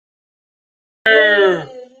Matt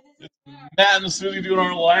and Susie doing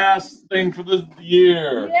our last thing for the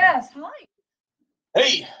year. Yes, hi.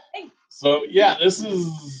 Hey. Hey. So yeah, this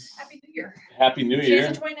is Happy New Year. Happy New Year.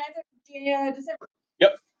 Today's the 29th of December.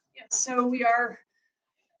 Yep. Yeah, so we are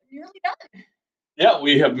nearly done. Yeah,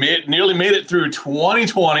 we have nearly made it through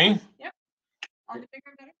 2020. Yep. On to bigger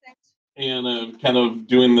and better things. And kind of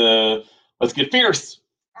doing the let's get fierce.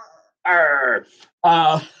 Arr.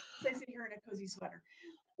 Arr. They sit here in a cozy sweater.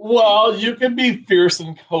 Well, you can be fierce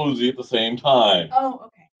and cozy at the same time. Oh,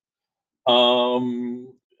 okay.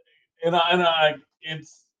 And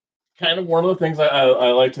it's kind of one of the things I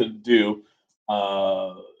like to do,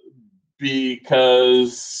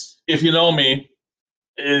 because if you know me,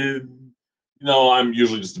 I'm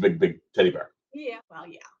usually just a big teddy bear. Yeah, well,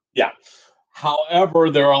 yeah. Yeah. However,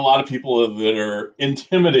 there are a lot of people that are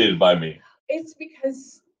intimidated by me. It's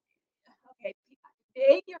because, okay,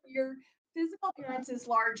 your physical appearance is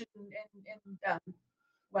large and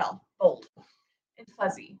bold and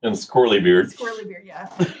fuzzy. And squirrely beard. Squirrely beard, yeah.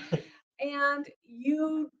 And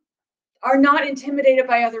you are not intimidated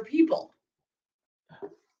by other people.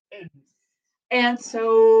 And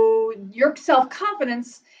so your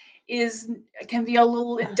self-confidence can be a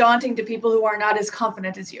little daunting to people who are not as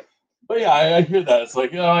confident as you. But yeah, I hear that. It's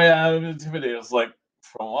like, oh yeah, I'm intimidated. It's like,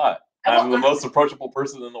 from what? I'm the most approachable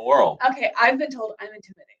person in the world. Okay, I've been told I'm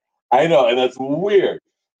intimidating. I know, and that's weird.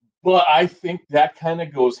 But I think that kind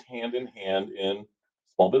of goes hand in hand in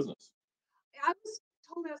small business. I was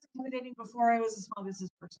told I was intimidating before I was a small business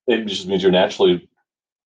person. It just means I naturally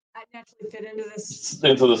fit into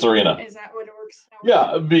this arena. Is that what it works?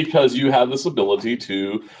 Yeah, because you have this ability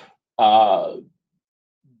to,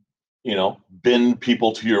 bend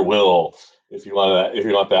people to your will. If you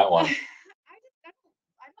want that one. I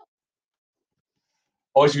don't.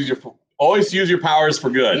 Always use your powers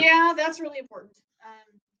for good. Yeah, that's really important.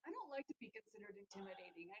 I don't like to be considered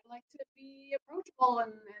intimidating. I like to be approachable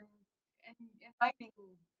and inviting.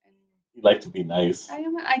 And you like to be nice.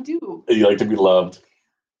 I do. You like to be loved.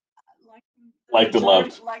 Liked and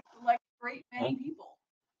loved. Like great many people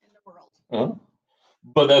in the world. Huh?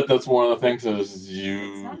 But that's one of the things is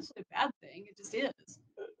It's not a bad thing. It just is.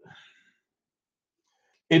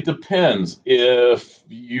 It depends. If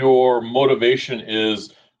your motivation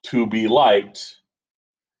is to be liked,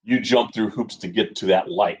 you jump through hoops to get to that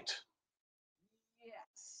liked.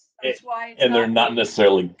 Yes, that's why. And they're not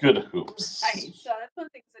necessarily good hoops. Right. So that's one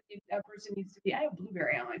of the things that a person needs to be. I have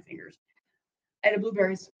blueberry on my fingers. I had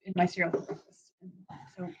blueberries in my cereal for breakfast,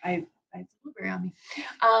 so I had blueberry on me.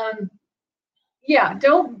 Yeah,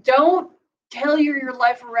 don't tell your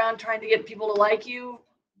life around trying to get people to like you.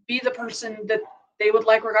 Be the person that they would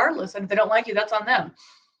like regardless, and if they don't like you, that's on them.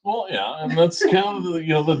 Well, yeah, and that's kind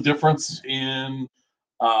of the difference in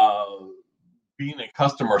being a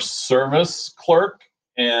customer service clerk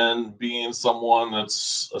and being someone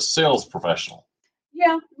that's a sales professional.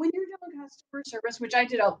 Yeah, when you're doing customer service, which I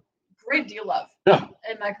did a great deal of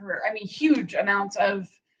in my career. I mean, huge amounts of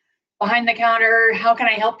behind the counter, how can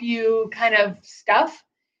I help you kind of stuff.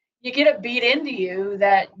 You get it beat into you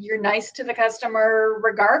that you're nice to the customer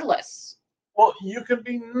regardless. Well, you can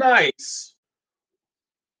be nice,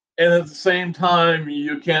 and at the same time,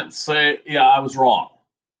 you can't say, "Yeah, I was wrong."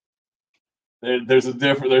 There's a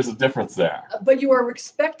difference there. But you are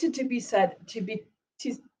expected to be said to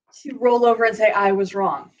roll over and say, "I was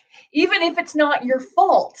wrong," even if it's not your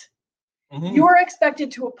fault. Mm-hmm. You are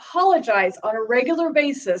expected to apologize on a regular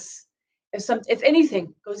basis if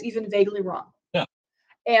anything goes even vaguely wrong. Yeah.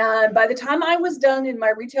 And by the time I was done in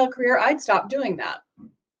my retail career, I'd stopped doing that.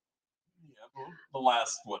 Yeah, the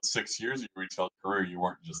last 6 years of your retail career, you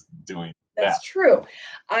weren't just doing That's true.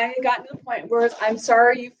 I got to the point where I'm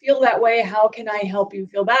sorry you feel that way. How can I help you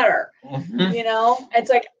feel better? Mm-hmm. It's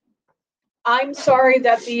like, I'm sorry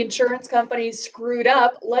that the insurance company screwed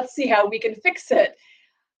up. Let's see how we can fix it.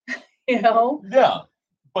 Yeah,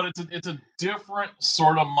 but it's a different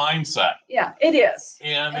sort of mindset. Yeah, it is.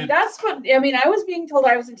 And that's what I was being told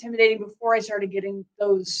I was intimidating before I started getting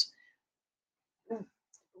those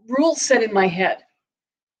rules set in my head.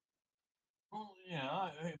 Well, yeah,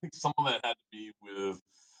 I think some of that had to be with,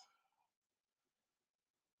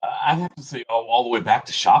 I have to say, all the way back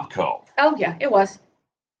to Shopko. Oh yeah, it was.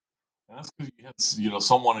 And that's because you had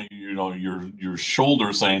someone your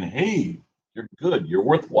shoulder saying, "Hey, you're good, you're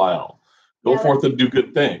worthwhile. Go forth and do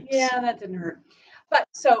good things." Yeah, that didn't hurt. But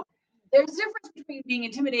so there's a difference between being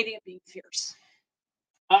intimidating and being fierce.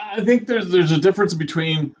 I think there's a difference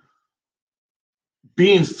between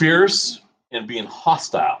being fierce and being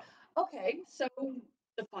hostile. Okay, so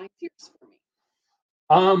define fierce for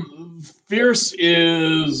me. Fierce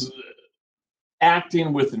is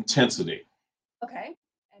acting with intensity. Okay.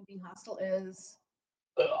 And being hostile is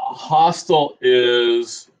Hostile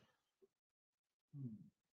is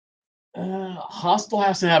hostile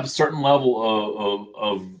has to have a certain level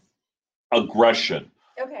of aggression.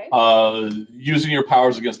 okay. Using your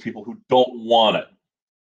powers against people who don't want it.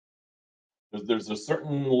 There's a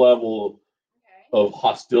certain level Okay. of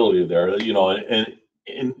hostility there, you know, and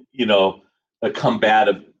you know, a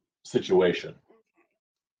combative situation. Okay.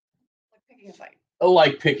 Like picking a fight.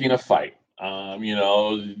 Like picking a fight. You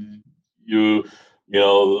know, you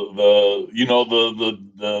know the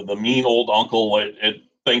mean old uncle at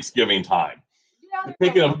Thanksgiving time. Yeah.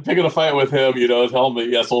 Picking a fight with him, you know, tell him that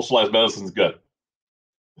yeah, socialized medicine's good.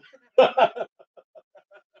 That's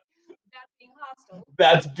being hostile.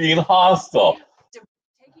 That's being hostile.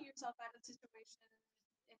 Taking yourself out of the situation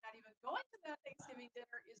and not even going to that Thanksgiving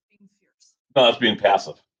dinner is being fierce. No, that's being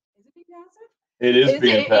passive. Is it being passive? It is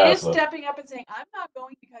being passive. It is stepping up and saying, "I'm not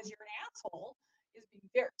going because you're an asshole." Is being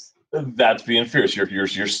fierce. That's being fierce.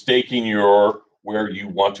 You're staking your where you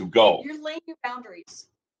want to go. You're laying your boundaries.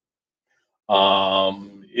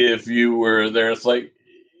 If you were there, it's like,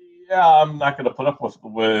 yeah, I'm not going to put up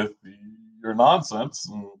with your nonsense.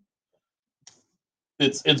 And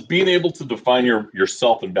it's being able to define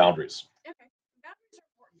yourself and boundaries. Okay, boundaries are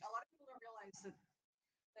important. A lot of people don't realize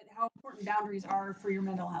that how important boundaries are for your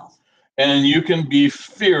mental health. And you can be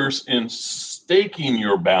fierce in staking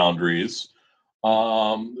your boundaries.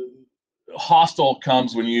 Hostile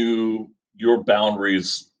comes when your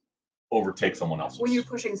boundaries overtake someone else's. When you're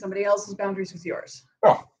pushing somebody else's boundaries with yours.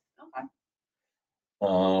 Oh.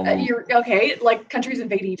 Okay. You're okay, like countries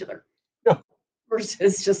invading each other. Yeah.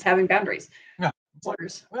 Versus just having boundaries. Yeah.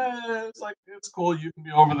 It's cool. You can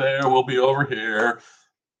be over there. We'll be over here,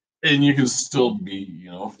 and you can still be,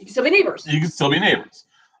 you can still be neighbors. You can still be neighbors.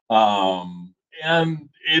 And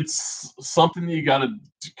it's something that you got to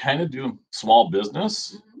kind of do in small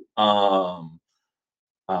business. Mm-hmm.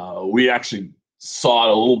 We actually saw it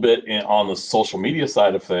a little bit on the social media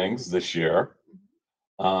side of things this year,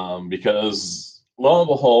 because lo and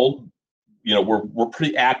behold, you know, we're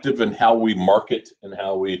pretty active in how we market and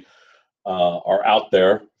how we are out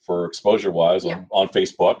there for exposure wise on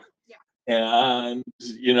Facebook. Yeah. And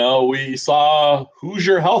you know, we saw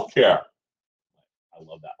Hoosier Healthcare. I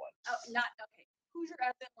love that one. Oh, not okay. Hoosier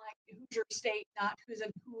as in like Hoosier State, not who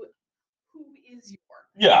is your.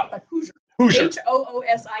 Yeah. But Hoosier. Hoosier.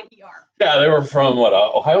 Hoosier. Yeah, they were from what?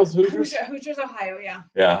 Ohio's Hoosiers. Hoosiers, Ohio. Yeah.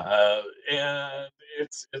 Yeah, and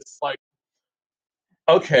it's like,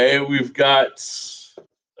 okay, we've got,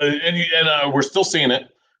 and we're still seeing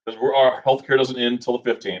it because our healthcare doesn't end until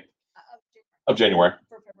the 15th of January.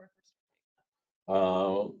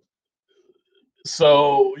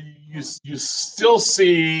 So you still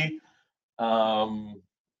see, I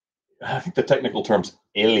think the technical term's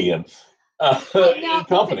alien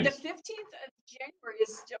companies. The 15th of January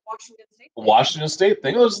is Washington State. Washington State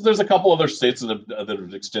thing. There's a couple other states that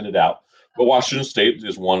have extended out, but Washington State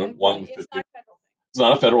is one. It's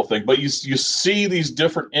not a federal thing, but you see these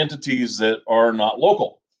different entities that are not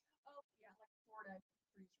local.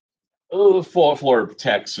 Oh, Florida,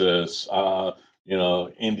 Texas, you know,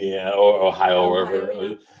 Indiana or Ohio,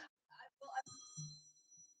 wherever.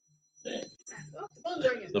 Yeah.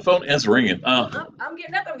 The phone is ringing. I'm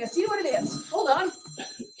getting up. I'm gonna see what it is. Hold on.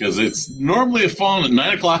 Because it's normally a phone at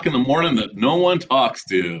 9 o'clock in the morning that no one talks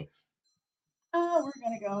to. Oh, we're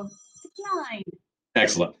gonna go decline.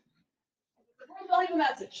 Excellent. They'll leave a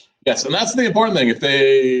message. Yes, and that's the important thing. If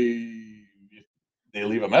they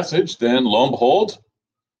leave a message, then lo and behold,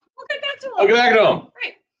 we'll get back to them. I'll get back to them.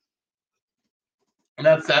 Right. And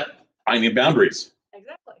that's that. I need boundaries.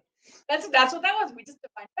 Exactly. That's what that was. We just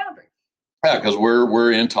defined boundaries. Yeah, because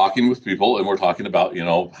we're in talking with people and we're talking about, you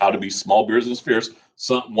know, how to be small business fierce.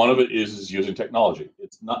 One of it is using technology.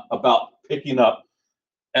 It's not about picking up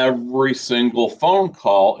every single phone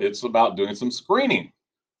call. It's about doing some screening.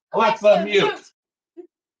 Alexa, mute. We were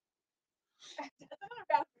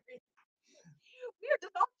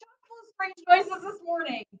just all strange noises this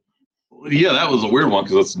morning. Yeah, that was a weird one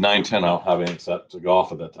because it's 9:10. I don't have any set to go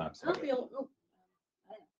off at that time. So.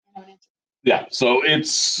 Yeah, so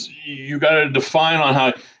you got to define on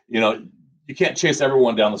how, you know, you can't chase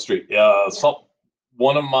everyone down the street. So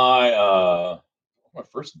one of my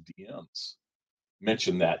first DMs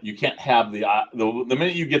mentioned that you can't have the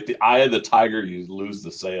minute you get the eye of the tiger, you lose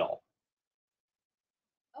the sale.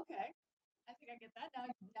 Okay, I think I get that now.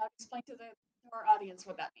 Now explain to our audience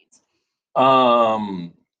what that means.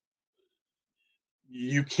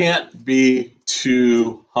 You can't be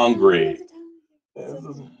too hungry.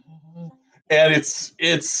 And it's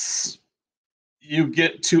you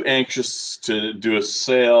get too anxious to do a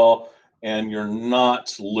sale, and you're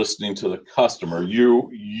not listening to the customer.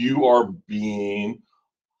 You are being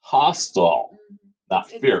hostile, not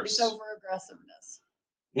fierce. It's over aggressiveness.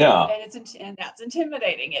 Yeah. And that's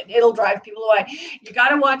intimidating. It'll drive people away. You got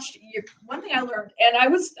to watch. One thing I learned, and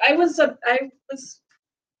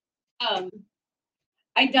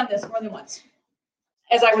I'd done this more than once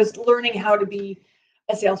as I was learning how to be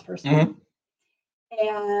a salesperson. Mm-hmm.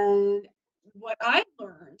 And what I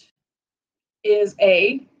learned is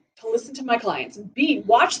A, to listen to my clients, and B,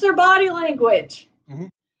 watch their body language. Mm-hmm.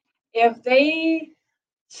 If they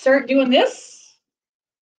start doing this,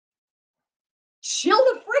 chill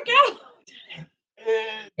the frick out.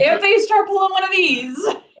 If they start pulling one of these,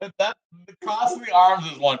 the cross of the arms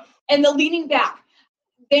is one, and the leaning back,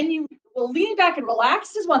 then leaning back and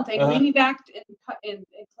relaxed is one thing. Leaning back and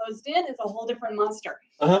closed in is a whole different monster.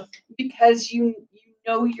 Because you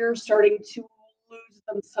know you're starting to lose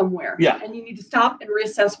them somewhere. Yeah. And you need to stop and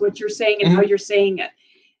reassess what you're saying and how you're saying it.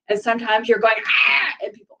 And sometimes you're going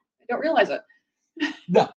and people don't realize it.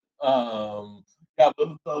 Yeah. Yeah.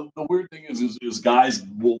 The weird thing is guys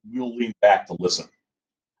will lean back to listen.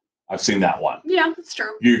 I've seen that one. Yeah, that's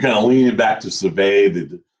true. You're kind of leaning back to survey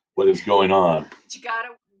what is going on. But you gotta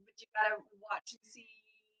watch and see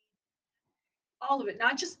all of it,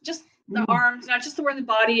 not just the arms, not just where the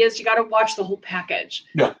body is. You got to watch the whole package.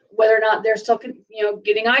 Yeah. Whether or not they're still,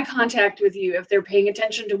 getting eye contact with you, if they're paying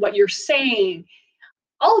attention to what you're saying,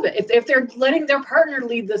 all of it. If they're letting their partner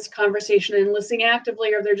lead this conversation and listening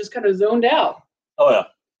actively, or they're just kind of zoned out. Oh yeah.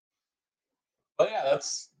 But yeah,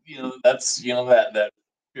 that's that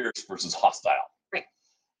fierce versus hostile. Right.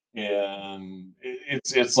 And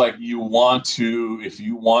it's like if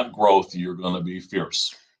you want growth, you're going to be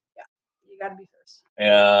fierce. Yeah, you got to be fierce.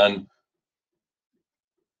 And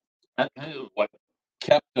what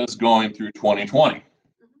kept us going through 2020,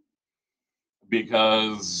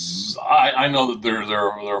 because I know that there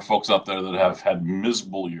are folks out there that have had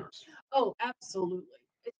miserable years. Oh, absolutely.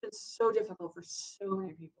 It's been so difficult for so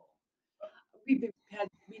many people. We've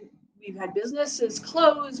had businesses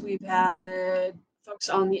close. We've had folks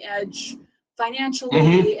on the edge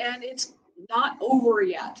financially, and it's not over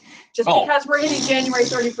yet. Just because we're hitting January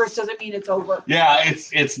 31st doesn't mean it's over. Yeah,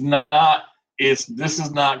 it's not. This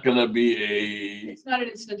is not going to be It's not an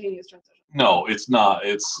instantaneous transition. No, it's not.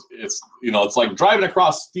 It's like driving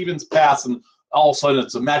across Stevens Pass and all of a sudden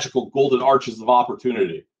it's a magical golden arches of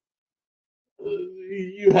opportunity.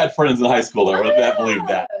 You had friends in high school that believed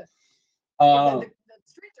that. The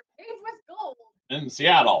streets are paved with gold in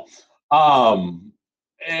Seattle,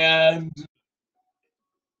 and it's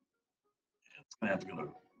gonna have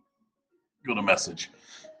to go to message.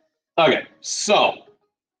 Okay, so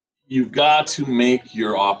you've got to make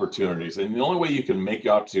your opportunities, and the only way you can make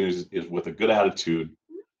your opportunities is with a good attitude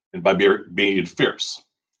and by being fierce.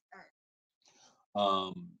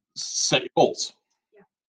 Set your goals.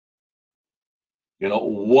 Yeah.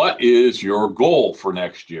 What is your goal for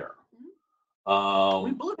next year?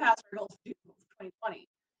 We blew past our goals for 2020.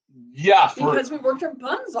 Yeah, because we worked our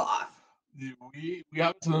buns off. We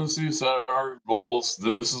have a tendency to set our goals.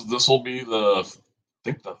 This will be the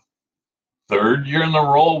third year in a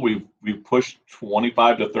row we've pushed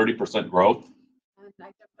 25 to 30% growth. And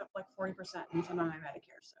I kept up like 40% until my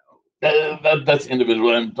Medicare. So that's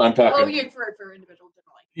individual. I'm talking. Oh, yeah, for individual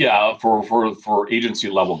generally. Yeah, for agency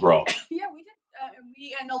level growth. Yeah, we did.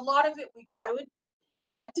 And a lot of it we could.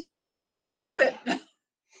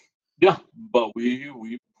 Yeah, but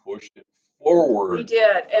we pushed it forward. We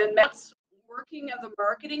did, and Matt's working of the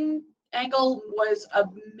marketing angle was a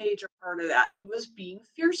major part of that. It was being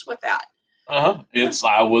fierce with that. I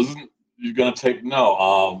wasn't. You're gonna take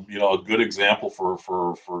no. A good example for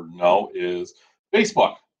no is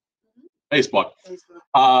Facebook. Facebook.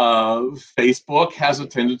 Facebook has a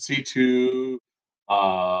tendency to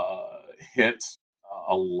hit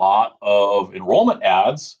a lot of enrollment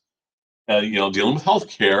ads, dealing with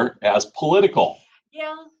healthcare as political.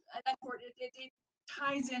 Yeah, it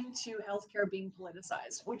ties into healthcare being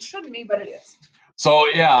politicized, which shouldn't be, but it is. So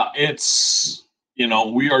yeah, it's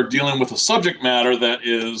we are dealing with a subject matter that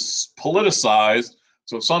is politicized.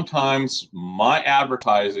 So sometimes my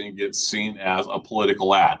advertising gets seen as a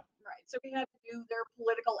political ad. Right. So we had to do their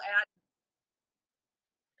political ad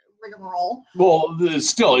rigmarole. Well,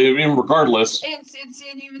 still, regardless. And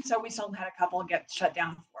even so, we still had a couple get shut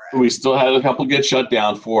down for it. We still had a couple get shut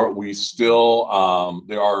down for it. We still,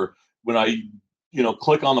 there are, when I,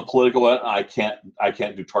 click on the political ad, I can't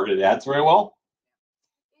do targeted ads very well.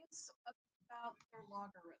 It's about their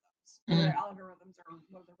logarithms. Their algorithms are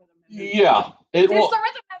what the rhythm is. Yeah. It's the rhythm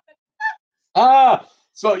method.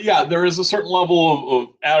 So yeah, there is a certain level of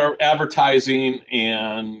advertising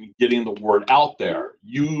and getting the word out there.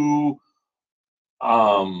 We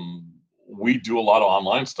do a lot of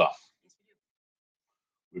online stuff.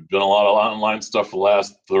 We've done a lot of online stuff for the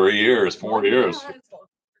last 3 years, 4 years. Yeah,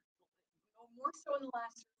 more so in the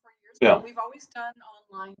last 4 years. Yeah. We've always done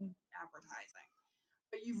online advertising,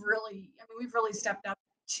 but we've really stepped up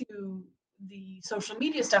to the social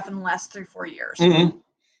media stuff in the last 3-4 years. Mm-hmm.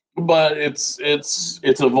 But it's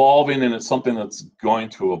evolving, and it's something that's going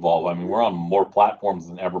to evolve. I mean, we're on more platforms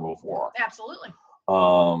than ever before. Absolutely.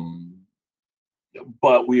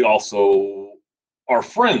 But we also are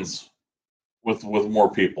friends with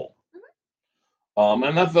more people.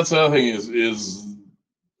 And that's the other thing is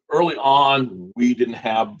early on we didn't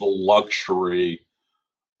have the luxury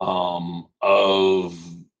of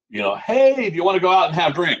hey, do you want to go out and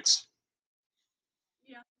have drinks?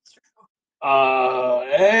 Yeah, that's true.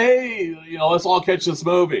 Hey, let's all catch this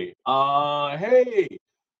movie. Hey,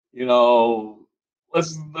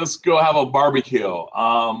 let's go have a barbecue.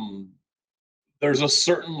 There's a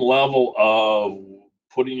certain level of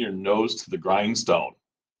putting your nose to the grindstone.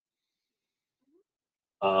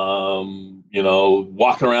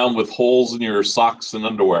 Walking around with holes in your socks and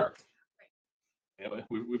underwear. Right.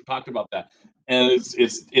 We've talked about that, and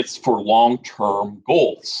it's for long-term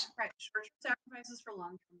goals. Right, short-term sacrifices for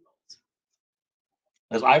long-term goals.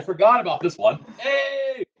 As I forgot about this one.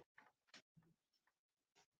 Hey,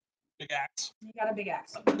 big axe. You got a big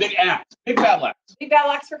axe. Big axe. Big battle axe. Big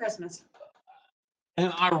battle axe for Christmas.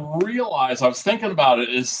 And I realized, I was thinking about it.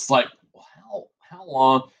 It's like, how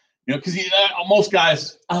long? Because most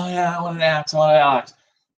guys, oh yeah, I want an axe,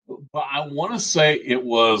 But I want to say it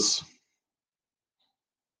was,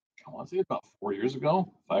 about 4 years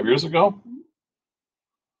ago, 5 years ago.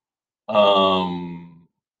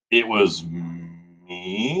 It was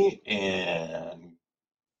me and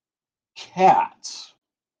Kat.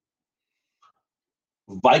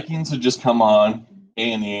 Vikings had just come on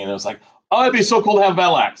A&E, and it was like, oh, it'd be so cool to have a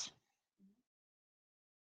battle axe.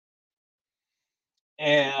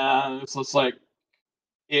 And so it's like,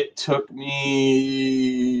 it took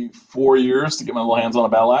me 4 years to get my hands on a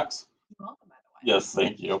battle axe. You're welcome, by the way. Yes,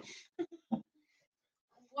 thank you.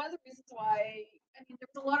 One of the reasons why,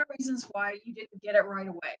 there's a lot of reasons why you didn't get it right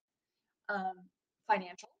away.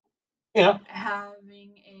 Financial. Yeah.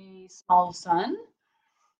 Having a small son.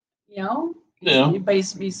 Yeah.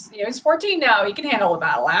 He's 14 now. He can handle a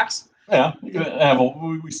battle axe. Yeah, you can have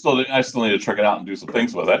I still need to trick it out and do some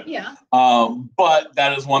things with it. Yeah. But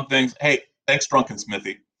that is one thing. Hey, thanks, Drunken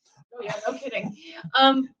Smithy. Oh yeah, no kidding.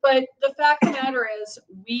 But the fact of the matter is,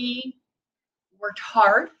 we worked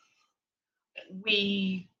hard.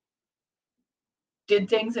 We did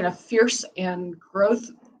things in a fierce and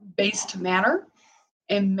growth-based manner,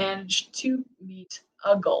 and managed to meet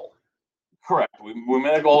a goal. Correct. We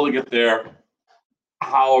made a goal to get there.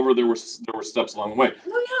 However, there were steps along the way.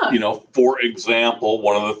 Oh yeah. For example,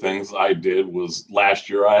 one of the things I did was last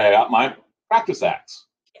year I got my practice axe.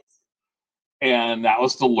 Yes. And that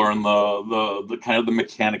was to learn the kind of the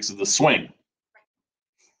mechanics of the swing.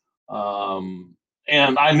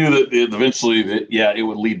 And I knew that eventually it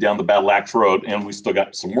would lead down the battle axe road, and we still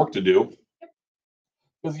got some work to do.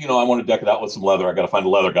 Because I want to deck it out with some leather. I got to find a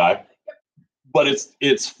leather guy. Yep. But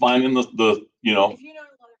it's finding the. If you know a leather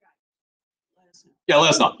guy, let us know. Yeah, let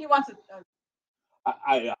us know. He wants it.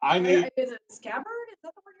 I need. Is it scabbard? Is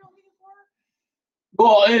that the word you're looking for?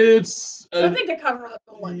 Well, it's something to cover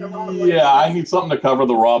the raw blade. Yeah, I need something to cover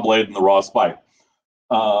the raw blade and the raw spike.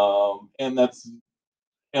 And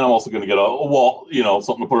I'm also going to get a wall,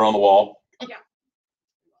 something to put around the wall. Yeah.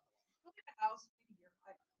 Look at the house.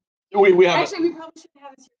 We have actually, we probably shouldn't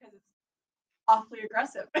have this here because it's awfully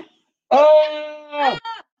aggressive. Oh.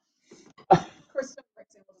 Of course, some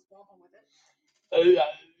bricks will just walk on with it.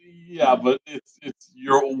 Yeah, but it's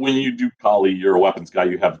when you do Kali, you're a weapons guy.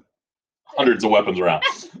 You have hundreds of weapons around.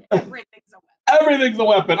 Everything's a weapon. Everything's a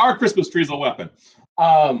weapon. Our Christmas tree's a weapon.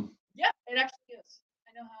 Yeah, it actually is.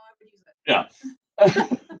 I know how I would use it. Yeah.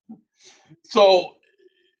 So,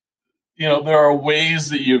 there are ways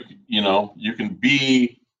that you can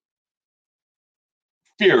be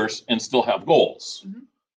fierce and still have goals. Mm-hmm.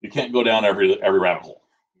 You can't go down every rabbit hole.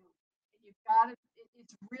 You've got it.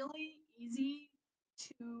 It's really easy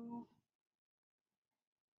to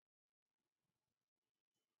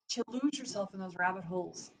lose yourself in those rabbit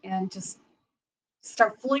holes and just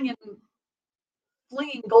start flinging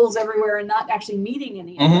goals everywhere and not actually meeting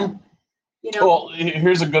any of them. Well,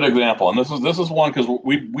 here's a good example, and this is one because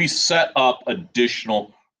we set up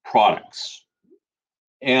additional products,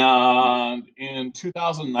 and in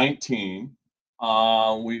 2019,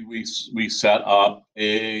 we set up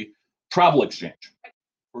a travel exchange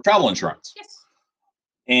for travel insurance, Yes.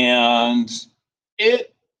 and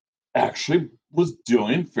it actually was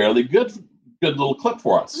doing fairly good little clip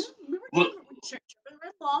for us. We were doing tripping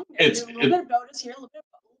right along. It's- A little bit of bonus here, a little bit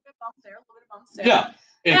bump there, a little bit of bumps there. Yeah,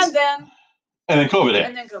 And then COVID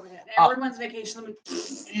hit. COVID hit. Everyone's vacation.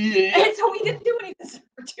 Yeah, And so we didn't do anything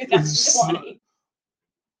for 2020.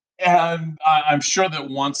 and I'm sure that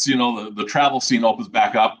once the travel scene opens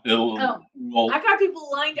back up, I got people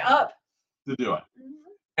lined up to do it. Mhm.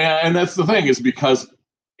 And that's the thing, is because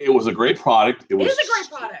it was a great product. It It was is a great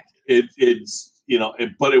product.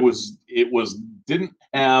 But it was didn't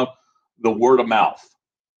have the word of mouth.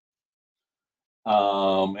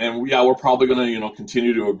 And we're probably going to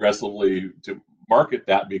continue to aggressively to market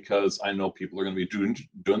that, because I know people are going to be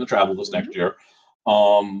doing the travel this next year.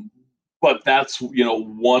 But that's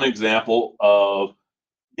one example of,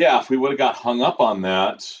 if we would have got hung up on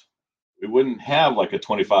that, we wouldn't have like a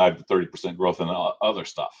 25 to 30% growth in other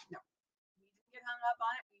stuff. No, we didn't get hung up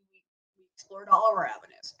on it. We explored all of our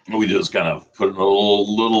avenues. We just kind of put in a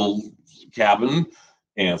little cabin,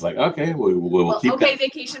 and it's like, okay, we'll keep okay,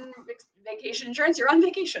 vacation insurance, you're on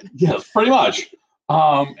vacation. Yes, pretty much.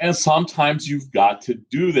 And sometimes you've got to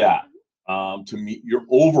do that to meet your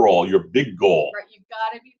big goal. Right, you've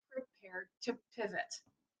got to be prepared to pivot.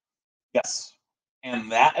 Yes.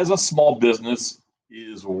 And that, as a small business,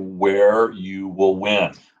 is where you will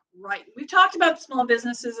win. Right. We've talked about small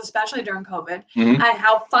businesses, especially during COVID, Mhm. and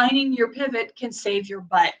how finding your pivot can save your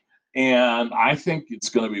butt. And I think it's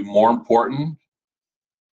going to be more important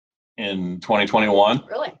in 2021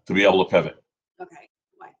 Really? to be able to pivot. Okay.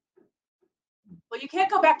 Why? Well, you can't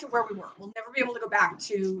go back to where we were. We'll never be able to go back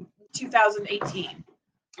to 2018.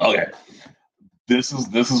 Okay. This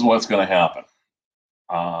is what's going to happen.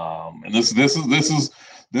 And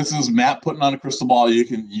this is Matt putting on a crystal ball. You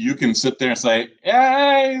can sit there and say,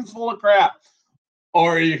 "Hey, it's full of crap,"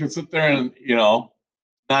 or you can sit there and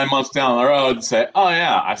 9 months down the road and say, "Oh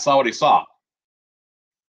yeah, I saw what he saw."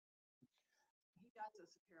 He does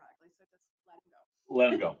this periodically, so just let him go.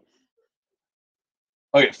 Let him go.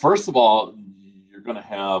 Okay, first of all, you're going to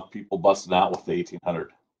have people busting out with the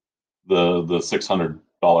 1,800, the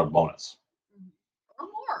 $600 bonus.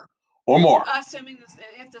 Or more. Assuming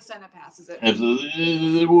if the Senate passes it.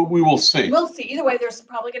 We will see. We'll see. Either way, there's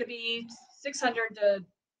probably going to be $600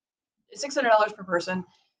 per person.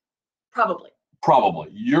 Probably.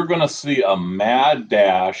 You're going to see a mad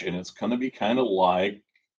dash, and it's going to be kind of like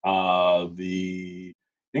the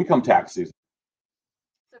income tax season.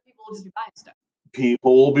 So people will just be buying stuff.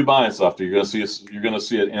 People will be buying stuff. You're going to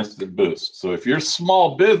see an instant boost. So if you're a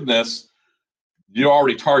small business, you're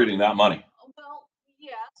already targeting that money. Well,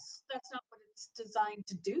 yes, that's not what it's designed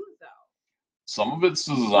to do, though. Some of it's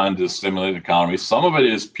designed to stimulate the economy. Some of it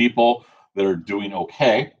is people that are doing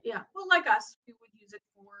okay. Yeah, well, like us, we would use it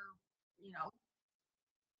for,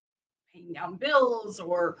 paying down bills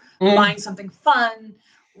or buying something fun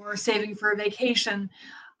or saving for a vacation.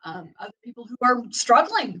 Other people who are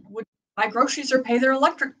struggling would buy groceries or pay their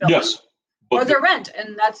electric bill. Yes. Or their rent,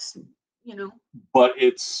 and that's, But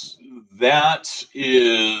that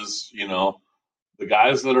is the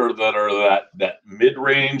guys that are that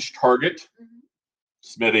mid-range target.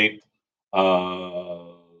 Smitty,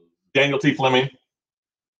 Daniel T. Fleming,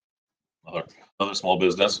 another small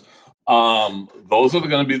business. Those are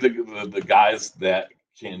going to be the guys that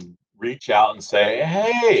can reach out and say,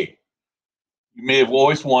 "Hey, you may have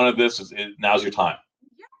always wanted this. Now's your time."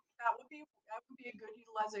 Yeah, that would be a good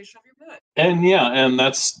utilization of your pivot. And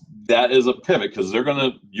that is a pivot, because you're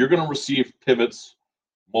gonna receive pivots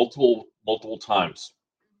multiple times.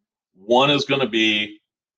 One is going to be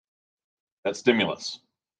that stimulus,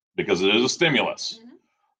 because it is a stimulus.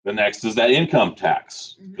 The next is that income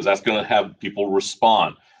tax, because that's going to have people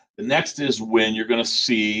respond. The next is when you're going to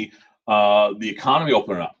see the economy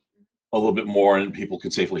open up a little bit more and people can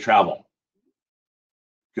safely travel,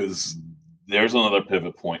 because there's another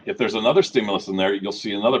pivot point. If there's another stimulus in there, you'll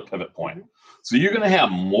see another pivot point. So you're going to have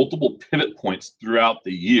multiple pivot points throughout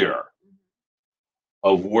the year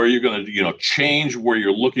of where you're going to change where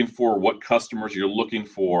you're looking for, what customers you're looking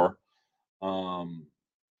for.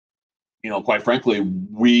 Quite frankly,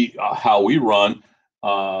 how we run,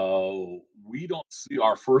 we don't see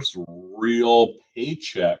our first real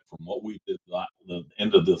paycheck from what we did the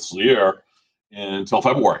end of this year until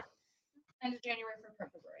February. End of January for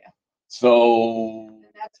February. Yeah. So. And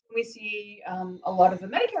that's when we see a lot of the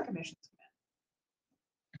Medicare commissions come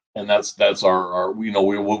in. And that's our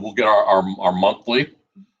we'll get our monthly.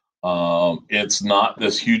 It's not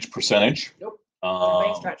this huge percentage. Nope. It's a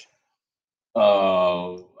big stretch.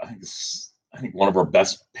 I think it's I think one of our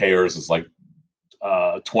best payers is like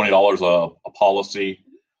 $20 a policy.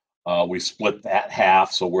 We split that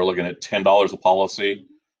half, so we're looking at $10 a policy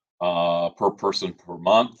per person per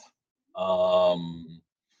month.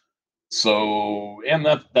 So, and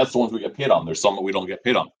that's the ones we get paid on. There's some that we don't get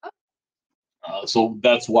paid on. So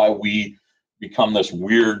that's why we become this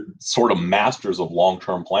weird sort of masters of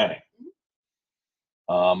long-term planning.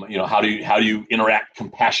 How do you interact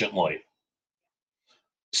compassionately?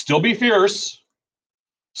 Still be fierce,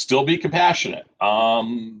 still be compassionate. That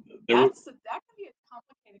can be a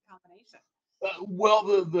complicated combination. Well,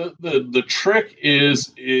 the trick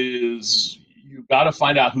is you got to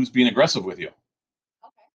find out who's being aggressive with you.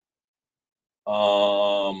 Okay.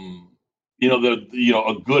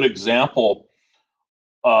 A good example,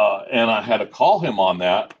 and I had to call him on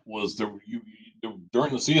that, was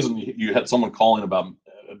during the season you had someone calling about,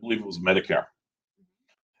 I believe it was Medicare,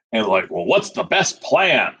 and like, well, what's the best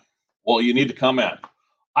plan? Well, you need to come in.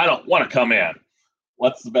 I don't want to come in.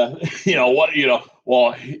 What's the best?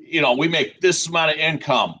 Well, we make this amount of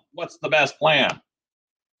income. What's the best plan?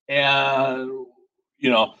 And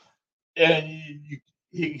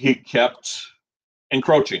he kept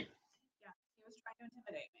encroaching. Yeah, he was trying to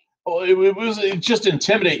intimidate me. Oh, it just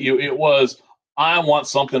intimidate you. It was, I want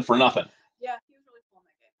something for nothing. Yeah, he was really pulling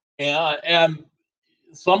that game. And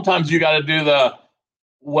sometimes you got to do the,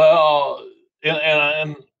 well,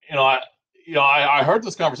 and I heard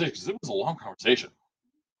this conversation because it was a long conversation.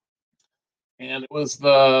 And it was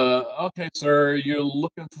okay, sir, you're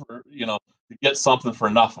looking for, to get something for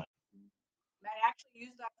nothing. Matt actually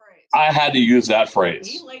used that phrase. I had to use that phrase.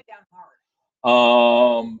 He laid down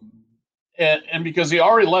hard. And because he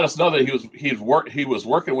already let us know that he was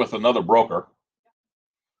working with another broker,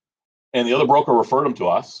 and the other broker referred him to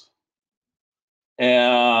us.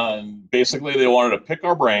 And basically they wanted to pick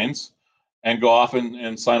our brains and go off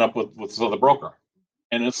and sign up with this other broker.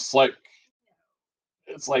 And it's like,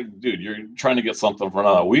 dude, you're trying to get something for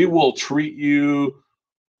another. We will treat you,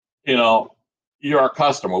 you're our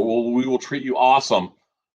customer. We will treat you awesome,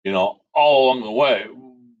 all along the way.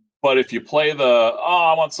 But if you play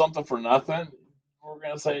I want something for nothing, we're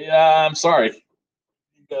going to say, yeah, I'm sorry.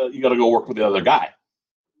 You got to go work with the other guy.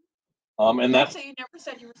 And that's. Actually, you never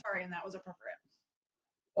said you were sorry, and that was appropriate.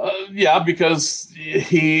 Yeah, because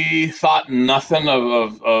he thought nothing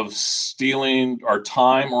of stealing our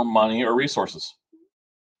time or money or resources.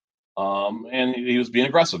 And he was being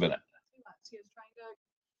aggressive in it. He was trying to,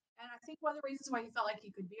 and I think one of the reasons why he felt like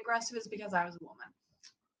he could be aggressive is because I was a woman.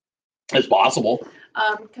 It's possible.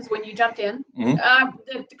 Because when you jumped in, Mm-hmm.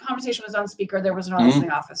 The conversation was on speaker. There was an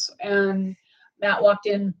listening office, and Matt walked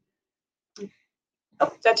in.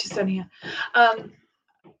 Oh, that's just Sonia.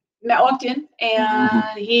 Matt walked in,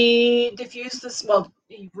 and he diffused this. Well,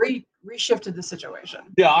 he reshifted the situation.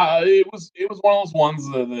 Yeah, it was one of those ones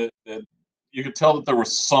that you could tell that there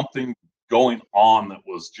was something going on that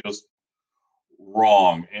was just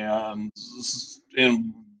wrong, and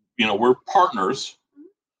we're partners.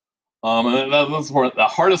 And that's the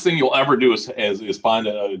hardest thing you'll ever do is find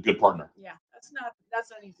a good partner. Yeah, that's not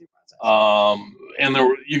an easy process. And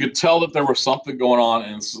you could tell that there was something going on,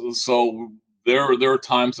 and so there are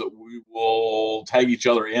times that we will tag each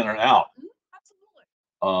other in and out.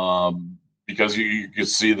 Absolutely. Because you can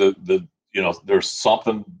see there's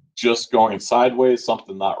something just going sideways,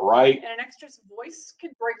 something not right. And an extra's voice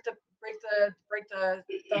can break the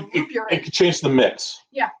loop you're in. It can change the mix.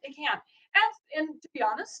 Yeah, it can. And to be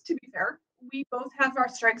honest, to be fair, we both have our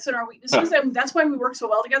strengths and our weaknesses, and that's why we work so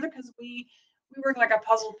well together, because we work like a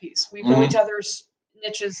puzzle piece. We fill each other's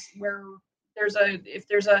niches. Where if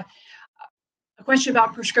there's a question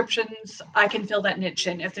about prescriptions, I can fill that niche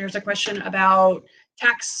in. If there's a question about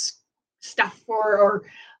tax stuff or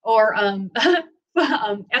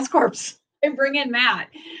S corps, I bring in Matt,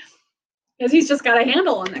 because he's just got a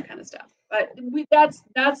handle on that kind of stuff. But that's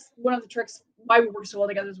one of the tricks why we work so well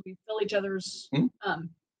together, is we fill each other's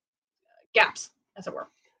gaps, as it were.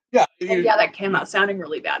 Yeah. That came out sounding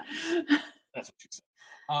really bad. That's what you said.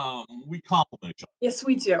 We complement each other. Yes,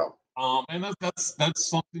 we do. And that's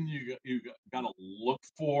something you got to look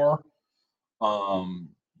for.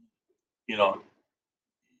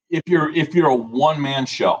 If you're a one-man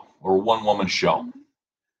show or a one-woman show,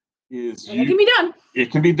 it can be done.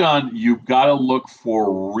 It can be done. You've got to look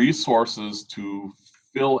for resources to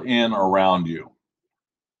fill in around you.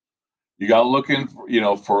 You got to look in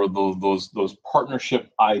for those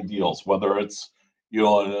partnership ideals, whether it's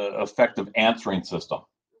an effective answering system,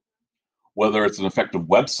 whether it's an effective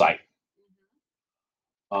website,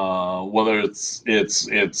 whether it's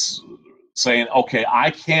saying, okay,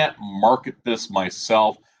 I can't market this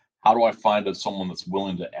myself. how do I find someone that's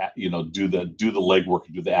willing to, do the legwork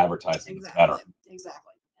and do the advertising that's better?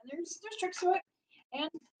 Exactly. And there's tricks to it. And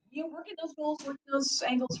working those goals, working those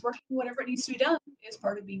angles, working whatever it needs to be done is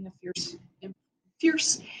part of being a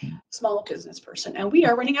fierce small business person. And we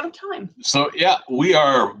are running out of time. So yeah, we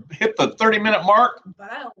are hit the 30-minute mark.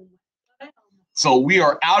 Boom. So we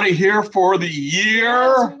are out of here for the year.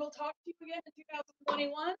 Yes, we will talk to you again in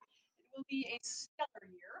 2021. It will be a stellar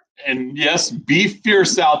year. And yes, be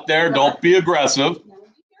fierce out there. Don't be aggressive. No,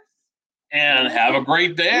 be fierce. And have a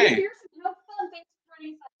great day. Be fierce and have fun. Thanks for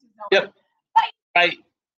joining us. Yep. Bye. Bye.